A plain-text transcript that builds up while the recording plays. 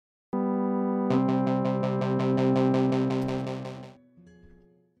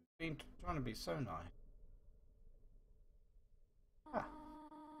Trying to be so nice. Ah,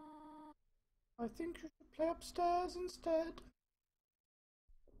 I think you should play upstairs instead.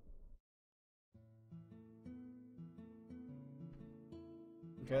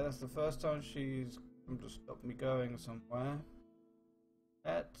 Okay, that's the first time she's come to stop me going somewhere.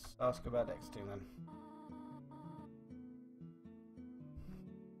 Let's ask about exiting then.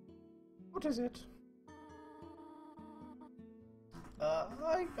 What is it?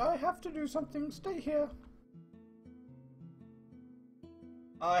 I have to do something. Stay here.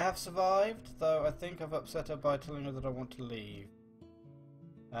 I have survived, though I think I've upset her by telling her that I want to leave.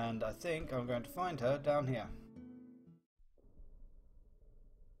 And I think I'm going to find her down here.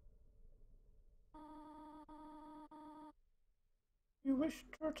 You wish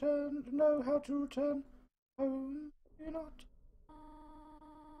to return, to know how to return home, do you not?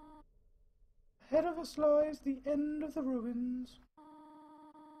 Ahead of us lies the end of the ruins.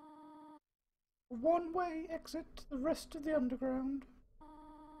 A one-way exit to the rest of the underground.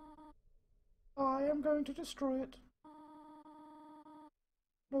 I am going to destroy it.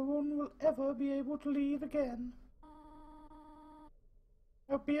 No one will ever be able to leave again.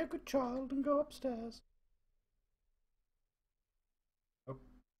 Now be a good child and go upstairs. Oh.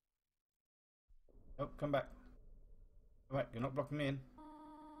 Oh, come back. Come back, you're not blocking me in.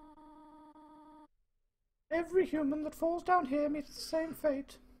 Every human that falls down here meets the same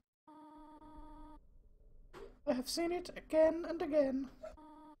fate. I have seen it again and again.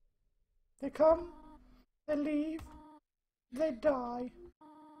 They come, they leave, they die.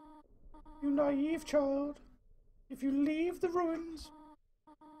 You naive child, if you leave the ruins,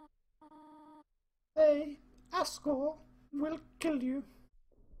 they, Ascor, will kill you.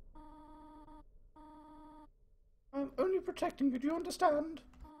 I am only protecting you, do you understand?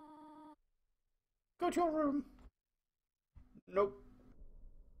 Go to your room. Nope.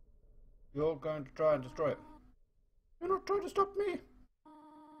 You're going to try and destroy it. You're not trying to stop me.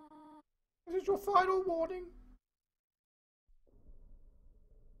 This is your final warning.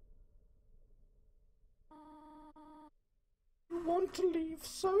 You want to leave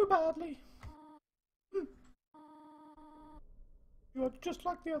so badly. You are just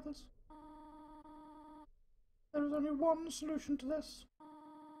like the others. There is only one solution to this.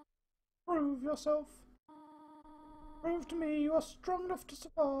 Prove yourself. Prove to me you are strong enough to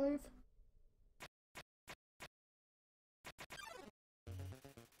survive.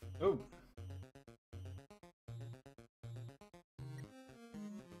 Oh.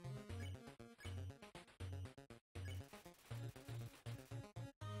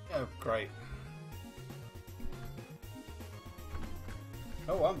 Oh, great.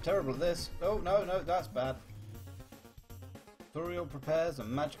 Oh, I'm terrible at this. Oh, no, no, that's bad. Thuriel prepares a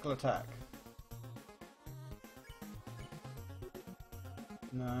magical attack.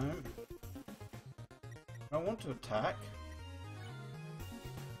 No. I want to attack.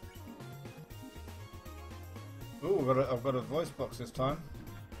 Oh, I've got a voice box this time.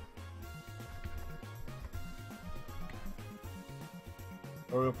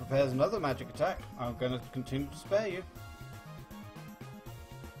 Thuriel prepares another magic attack. I'm going to continue to spare you.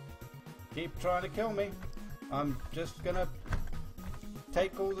 Keep trying to kill me. I'm just going to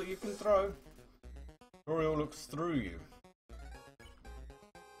take all that you can throw. Thuriel looks through you.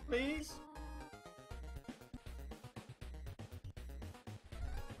 Please?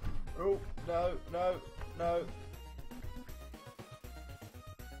 Oh, no, no, no.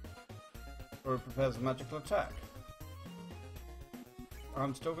 Or it prepares a magical attack.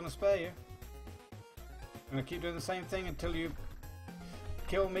 I'm still going to spare you. I'm going to keep doing the same thing until you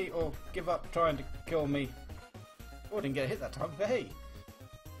kill me or give up trying to kill me. Oh, I didn't get hit that time, but hey.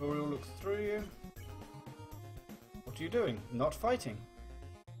 Thuriel looks through you. What are you doing? Not fighting.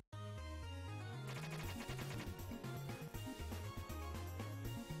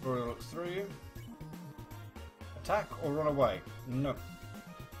 Thuriel looks through you. Attack or run away? No.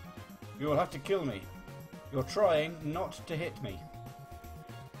 You will have to kill me. You're trying not to hit me.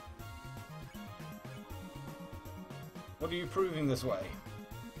 What are you proving this way?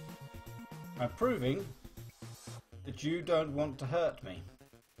 I'm proving that you don't want to hurt me.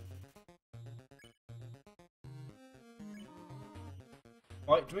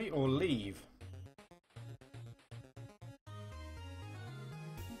 Fight me or leave.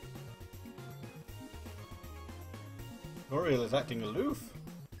 Thuriel is acting aloof.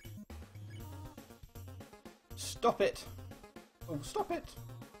 Stop it! Oh, stop it!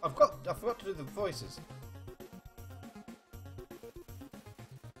 I forgot to do the voices.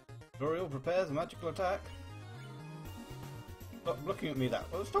 Thuriel prepares a magical attack. Stop looking at me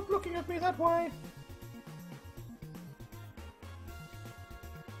that way. Stop looking at me that way!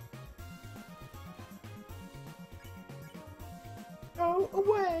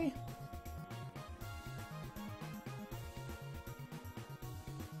 away!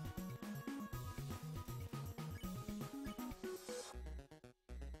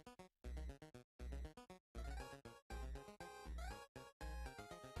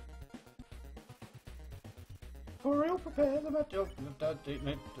 For real, prepare the material.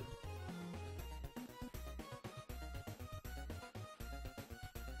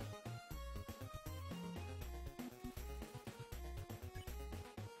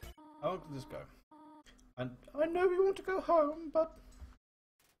 How long did this go? And I know you want to go home, but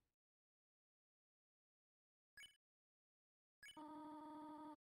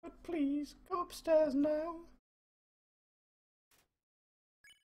please go upstairs now.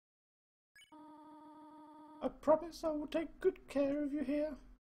 I promise I will take good care of you here.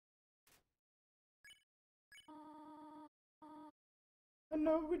 I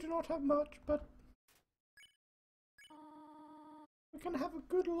know we do not have much, but we can have a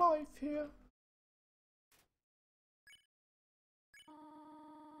good life here.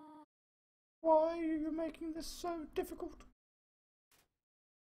 Why are you making this so difficult?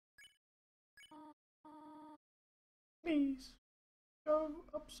 Please, go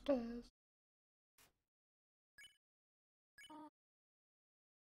upstairs.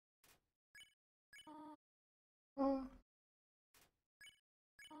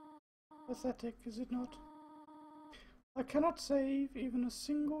 Pathetic, is it not? I cannot save even a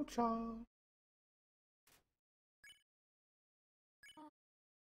single child.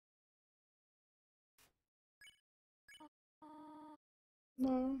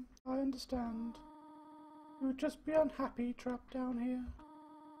 No, I understand. You would just be unhappy trapped down here.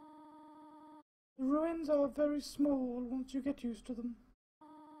 The ruins are very small once you get used to them.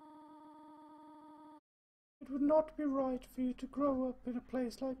 It would not be right for you to grow up in a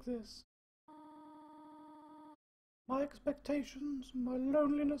place like this. My expectations, my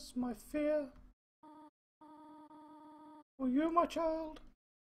loneliness, my fear. For you, my child,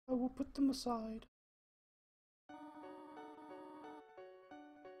 I will put them aside.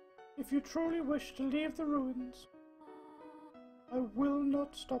 If you truly wish to leave the ruins, I will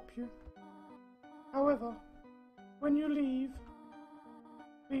not stop you. However, when you leave,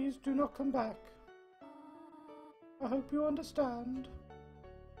 please do not come back. I hope you understand.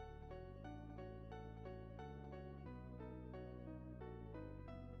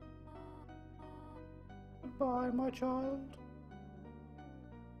 Goodbye, my child.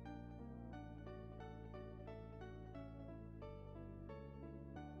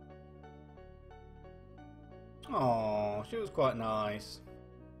 Oh, she was quite nice.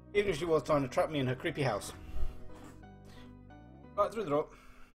 Even if she was trying to trap me in her creepy house. Right through the door.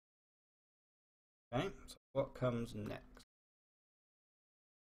 Okay, so what comes next?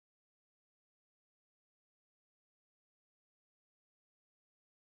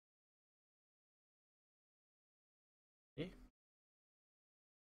 Okay.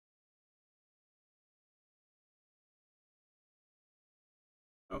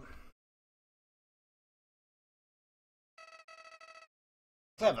 Oh.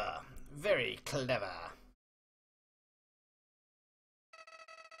 Clever. Very clever.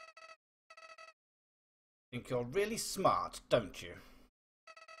 Think you're really smart, don't you?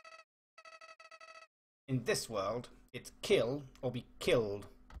 In this world, it's kill or be killed.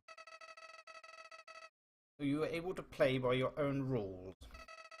 So you were able to play by your own rules.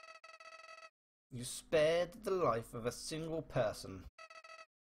 You spared the life of a single person.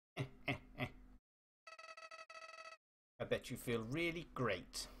 I bet you feel really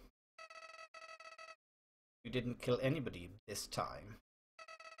great. You didn't kill anybody this time.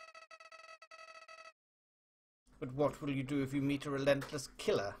 But what will you do if you meet a relentless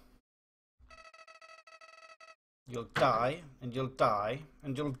killer? You'll die, and you'll die,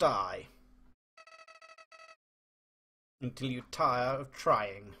 and you'll die. Until you tire of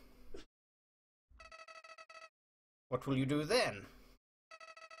trying. What will you do then?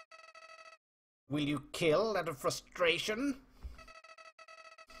 Will you kill out of frustration?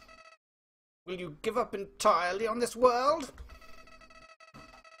 Will you give up entirely on this world?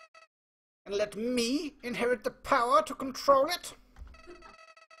 And let me inherit the power to control it?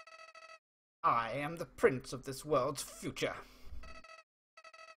 I am the prince of this world's future.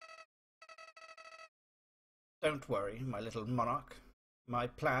 Don't worry, my little monarch. My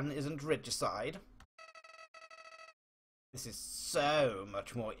plan isn't regicide. This is so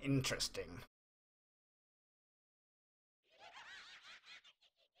much more interesting.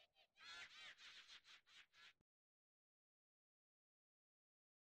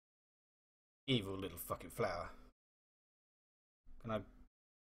 Evil little fucking flower. Can I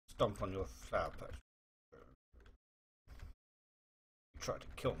stomp on your flower patch? tried to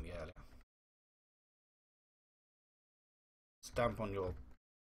kill me earlier. Stamp on your...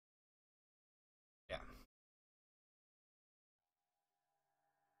 Yeah.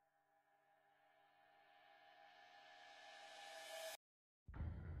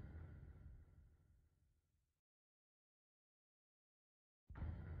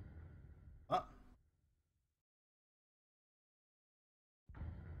 Ah.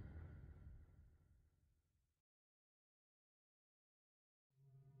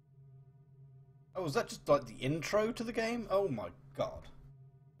 Oh, was that just like the intro to the game? Oh my god.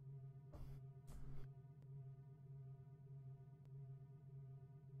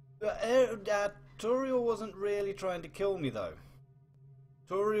 Toriel wasn't really trying to kill me though.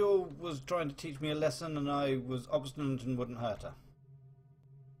 Toriel was trying to teach me a lesson and I was obstinate and wouldn't hurt her.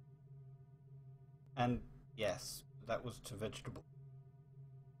 And yes, that was to vegetable.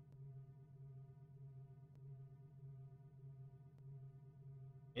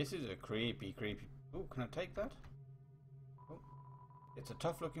 This is a creepy. Oh, can I take that? Oh, it's a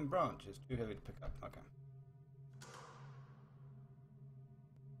tough looking branch. It's too heavy to pick up. Okay.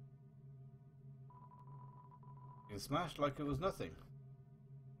 It's smashed like it was nothing.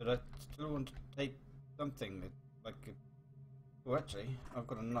 But I still want to take something that, like... Oh, actually, I've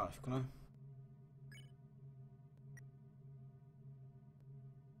got a knife. Can I?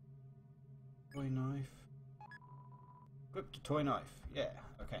 Toy knife. Equip the toy knife. Yeah,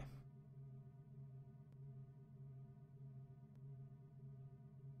 okay.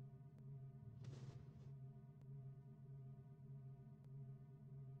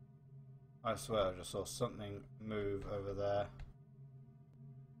 I swear I just saw something move over there.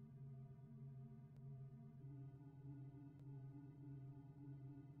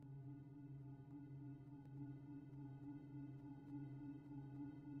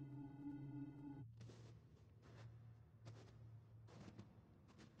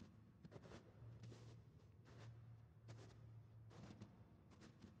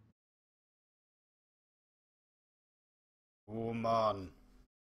 Woman.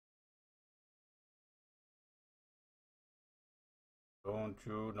 Don't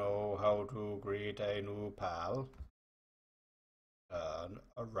you know how to greet a new pal? Turn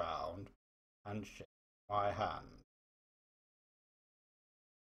around and shake my hand.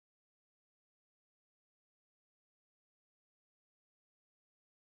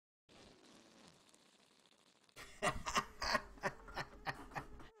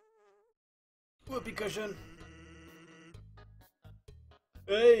 Whoopee cushion.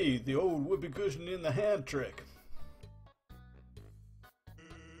 Hey, the old whoopee cushion in the hand trick.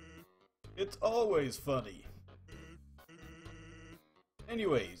 It's always funny.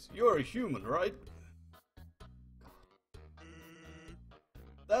 Anyways, you're a human, right?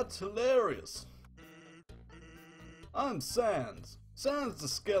 That's hilarious. I'm Sans. Sans the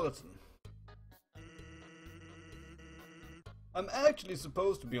skeleton. I'm actually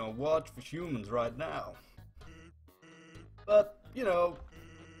supposed to be on watch for humans right now. But, you know,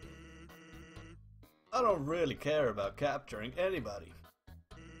 I don't really care about capturing anybody.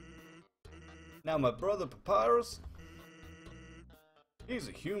 Now my brother Papyrus, he's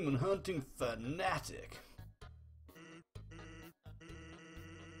a human hunting fanatic.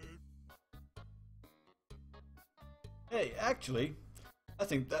 Hey, actually, I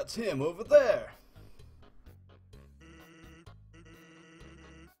think that's him over there.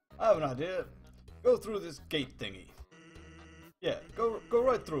 I have an idea. Go through this gate thingy. Yeah, go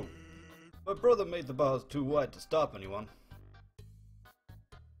right through. My brother made the bars too wide to stop anyone.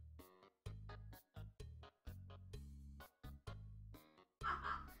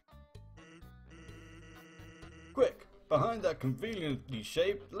 Quick, behind that conveniently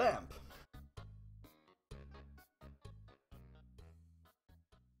shaped lamp.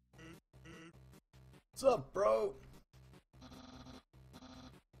 What's up, bro?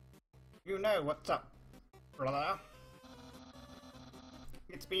 You know what's up, brother.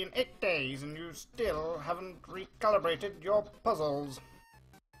 It's been 8 days and you still haven't recalibrated your puzzles.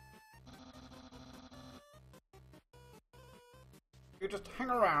 You just hang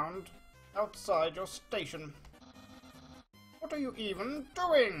around outside your station. What are you even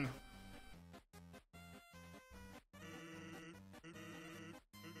doing?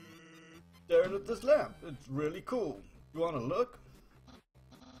 Staring at this lamp. It's really cool. You wanna look?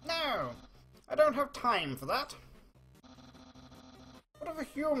 No, I don't have time for that. What if a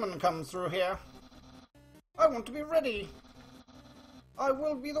human comes through here? I want to be ready. I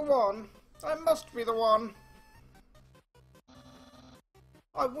will be the one. I must be the one.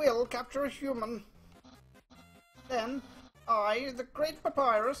 I will capture a human. Then, I, the great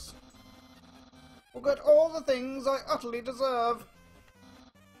Papyrus, will get all the things I utterly deserve.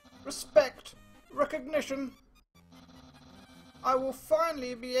 respect, recognition. I will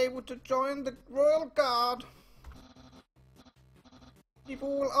finally be able to join the Royal Guard.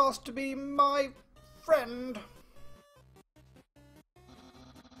 People will ask to be my friend.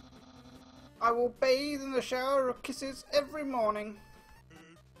 I will bathe in the shower of kisses every morning.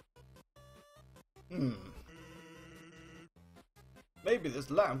 Maybe this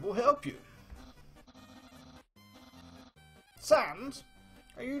lamp will help you. Sans,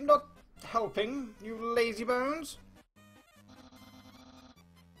 are you not helping, you lazy bones?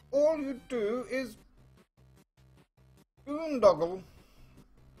 All you do is boondoggle.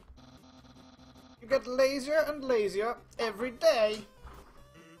 You get lazier and lazier every day.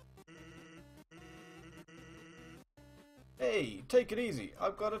 Hey, take it easy.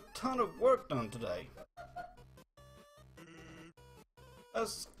 I've got a ton of work done today. A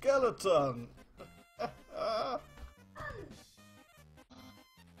skeleton!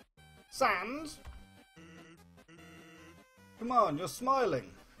 Sans? Come on, you're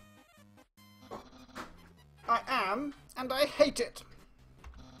smiling. I am, and I hate it.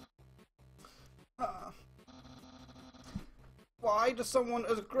 Why does someone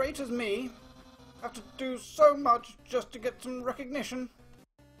as great as me have to do so much just to get some recognition?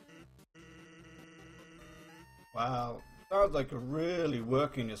 Wow, sounds like you're really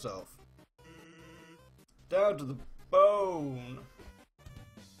working yourself. Down to the bone.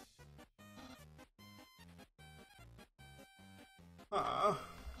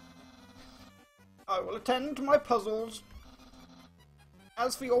 I will attend to my puzzles.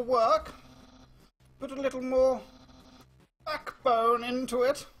 As for your work, put a little more backbone into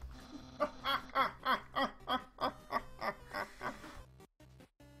it.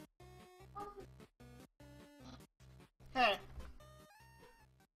 Hey.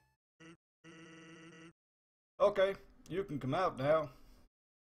 Okay, you can come out now.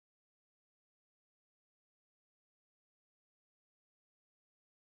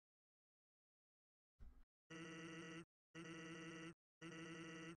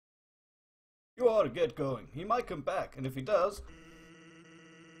 You ought to get going. He might come back, and if he does,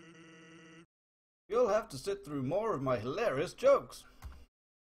 you'll have to sit through more of my hilarious jokes.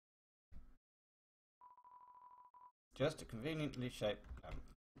 Just a conveniently shaped lamp.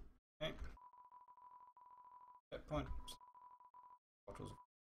 Okay. Checkpoint. Bottles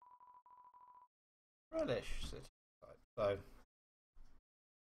of relish city. Right, so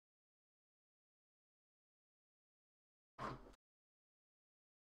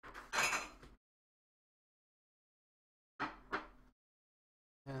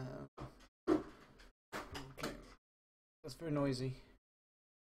okay. That's very noisy.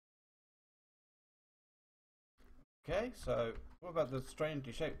 Okay, so what about the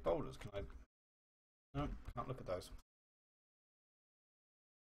strangely shaped boulders? Can I? No, can't look at those.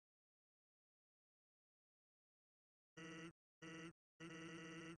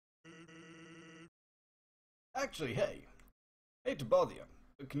 Actually, hey, hate to bother you,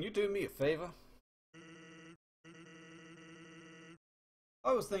 but can you do me a favor?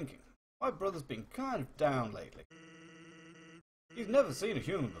 I was thinking, my brother's been kind of down lately. He's never seen a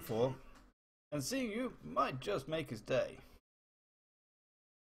human before, and seeing you might just make his day.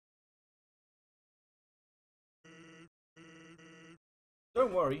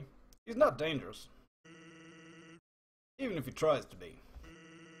 Don't worry, he's not dangerous. Even if he tries to be.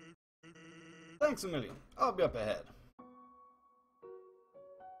 Thanks a million. I'll be up ahead.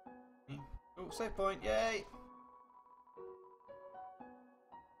 Oh, save point, yay!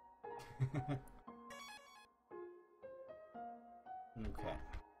 Okay.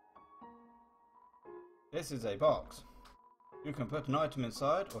 This is a box. You can put an item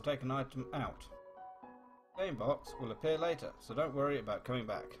inside or take an item out. Game box will appear later, so don't worry about coming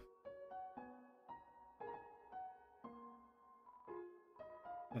back.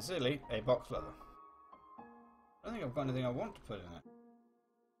 Sincerely, a box leather. I don't think I've got anything I want to put in it.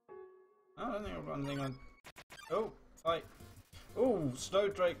 I don't think I've got anything I... Oh, fight. Oh,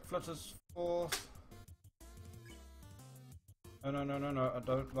 Snowdrake flutters forth. Oh, no, no, no, no, I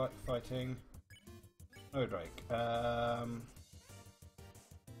don't like fighting Snowdrake.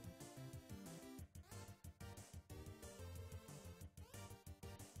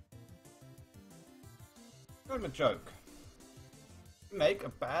 Give him a joke. Make a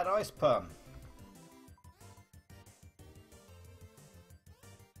bad ice pun.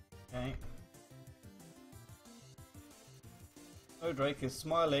 Okay. Snowdrake is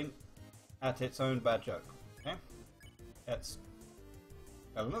smiling at its own bad joke. Okay. Let's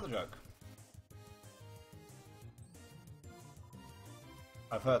tell another joke.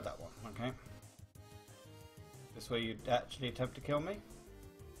 I've heard that one. Okay. This way you'd actually attempt to kill me?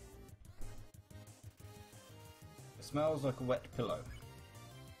 smells like a wet pillow.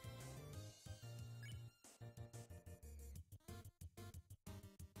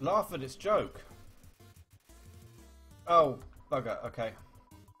 Laugh at its joke. Oh, bugger, okay.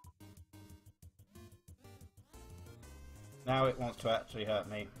 Now it wants to actually hurt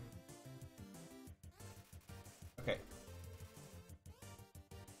me. Okay.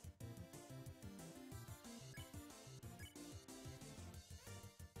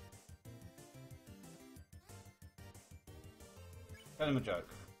 Tell him a joke.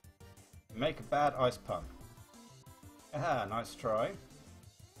 Make a bad ice pun. Aha, nice try.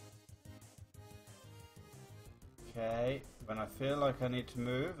 Okay, when I feel like I need to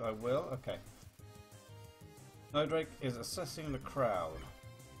move, I will. Okay. Snowdrake is assessing the crowd.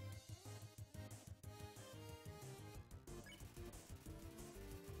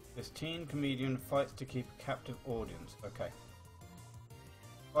 This teen comedian fights to keep a captive audience. Okay.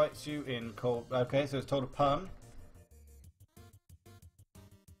 Fights you in cold... Okay, so it's told a pun.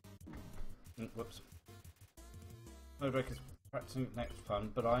 Whoops. Snowdrake is practicing the next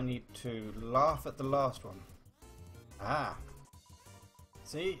pun, but I need to laugh at the last one. Ah.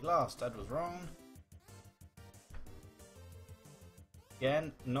 See? Last. Dad was wrong.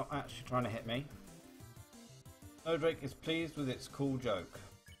 Again, not actually trying to hit me. Snowdrake is pleased with its cool joke.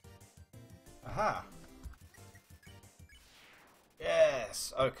 Aha!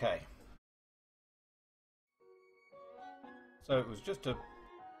 Yes! Okay. So it was just a...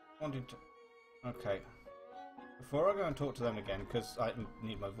 wanted to... Okay. Before I go and talk to them again, because I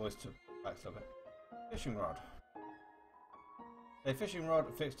need my voice to relax a little bit. Fishing rod. A fishing rod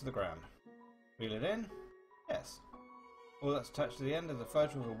fixed to the ground. Reel it in? Yes. All that's attached to the end is a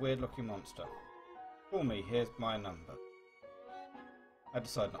photo of a weird looking monster. Call me, here's my number. I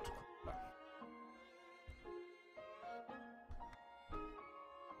decide not to call her.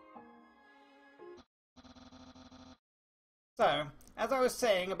 So, as I was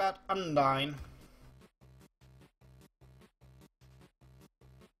saying about Undyne.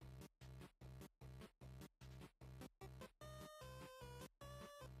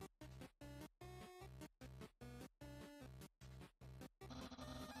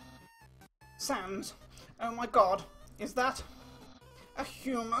 Sans, oh my god, is that a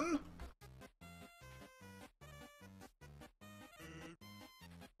human?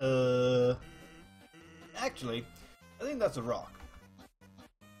 Actually, I think that's a rock.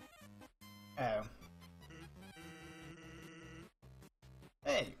 Oh.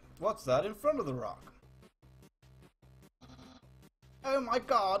 Hey, what's that in front of the rock? Oh my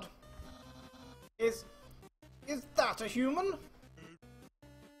god, is that a human?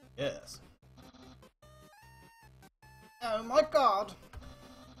 Yes. Oh my god!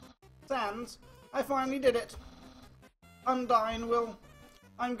 Sans, I finally did it! Undyne will...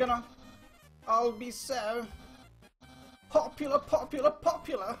 I'll be so... popular, popular,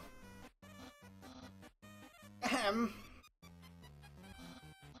 popular! Ahem.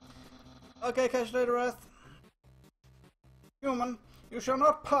 Okay, catch you later, Earth. Human, you shall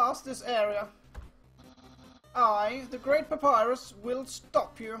not pass this area. I, the Great Papyrus, will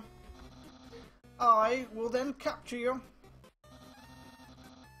stop you. I will then capture you.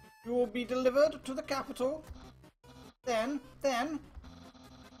 You will be delivered to the capital. Then,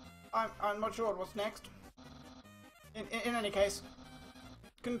 I'm not sure what's next. In any case,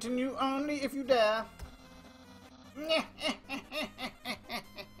 continue only if you dare.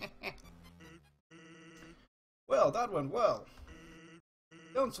 Well, that went well.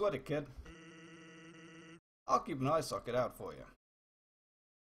 Don't sweat it, kid. I'll keep an eye socket out for you.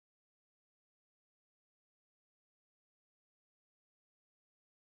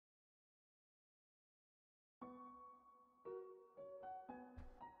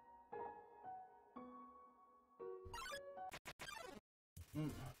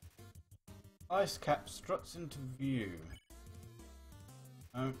 Ice cap struts into view.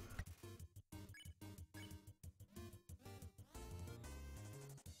 Oh.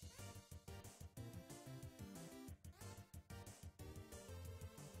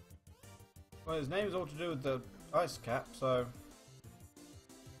 Well, his name's all to do with the ice cap, so...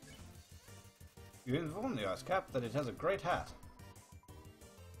 You inform the ice cap that it has a great hat.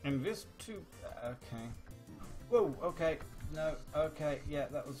 And this too... okay. Whoa, okay. No, okay, yeah,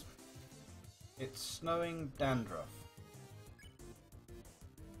 that was... It's snowing dandruff.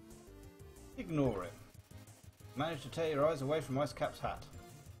 Ignore it. Managed to tear your eyes away from Ice Cap's hat.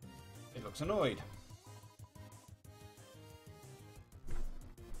 It looks annoyed.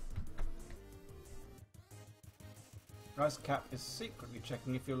 Ice Cap is secretly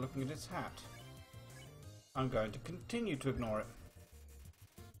checking if you're looking at its hat. I'm going to continue to ignore it.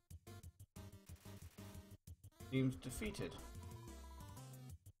 seems defeated.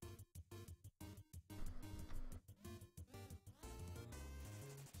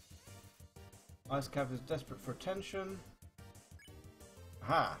 Ice Cap is desperate for attention.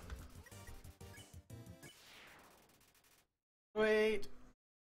 Aha! Sweet!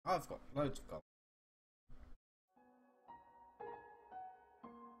 I've got loads of gold.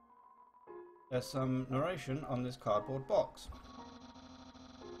 There's some narration on this cardboard box.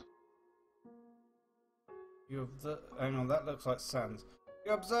 Hang on, that looks like Sans.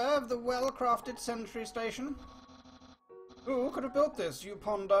 You observe the well-crafted sentry station? Who could have built this, you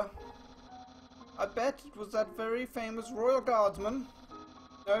ponder? I bet it was that very famous royal guardsman.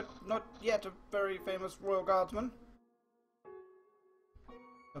 No, not yet a very famous royal guardsman.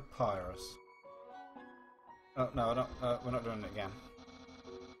 Papyrus. Oh, no, I don't, we're not doing it again.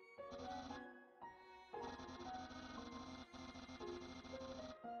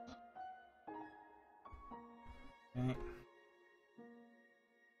 Okay.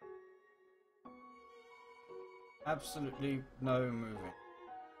 Absolutely no moving.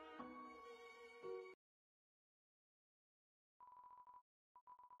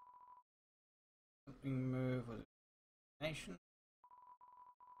 Something move was it nation?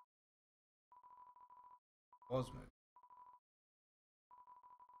 Was move.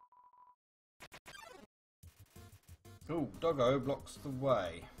 Oh, Doggo blocks the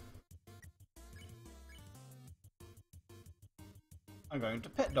way. I'm going to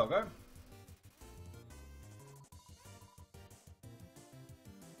pet Doggo.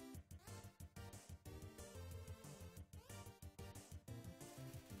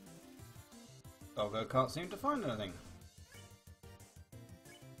 Doggo can't seem to find anything.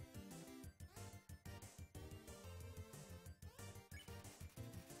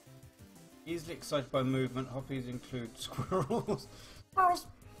 Easily excited by movement, hobbies include squirrels. Squirrels!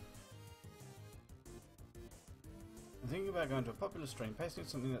 I'm thinking about going to a popular stream, pasting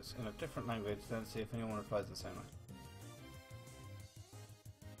something that's in a different language, then see if anyone replies in the same way.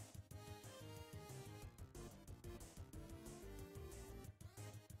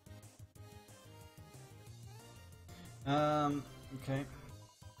 Okay.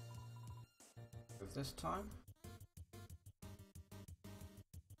 With this time.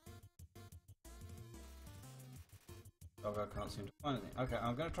 Doggo can't seem to find anything. Okay,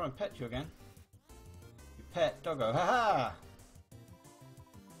 I'm going to try and pet you again. You pet Doggo. Ha ha!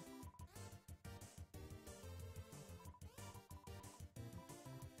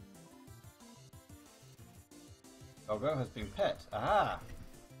 Doggo has been pet. Aha!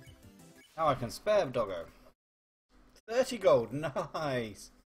 Now I can spare Doggo. 30 gold.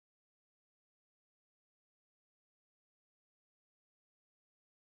 Nice!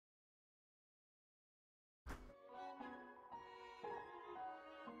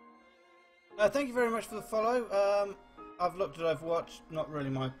 Thank you very much for the follow. I've looked at Overwatch, not really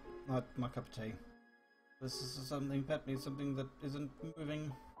my cup of tea. This is something pet me, something that isn't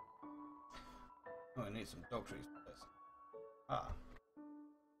moving. Oh, I need some dog trees for this. Ah.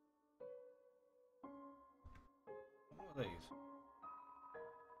 What are these?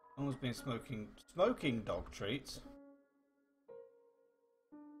 Someone's been smoking dog treats.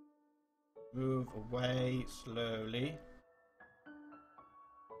 Move away slowly.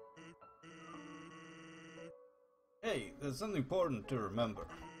 Hey, there's something important to remember.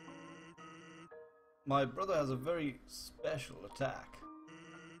 My brother has a very special attack.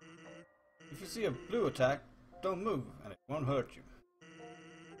 If you see a blue attack, don't move and it won't hurt you.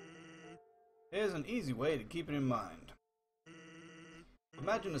 Here's an easy way to keep it in mind.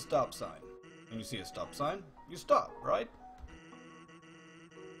 Imagine a stop sign. When you see a stop sign, you stop, right?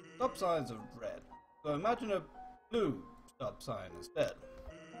 Stop signs are red, so imagine a blue stop sign instead.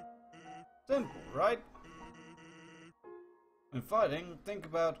 Simple, right? When fighting, think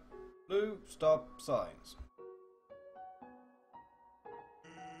about blue stop signs.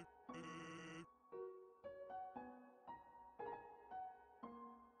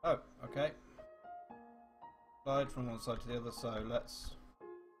 Oh, okay. Slide from one side to the other, so let's...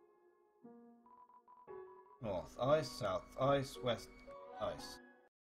 North ice, south ice, west ice.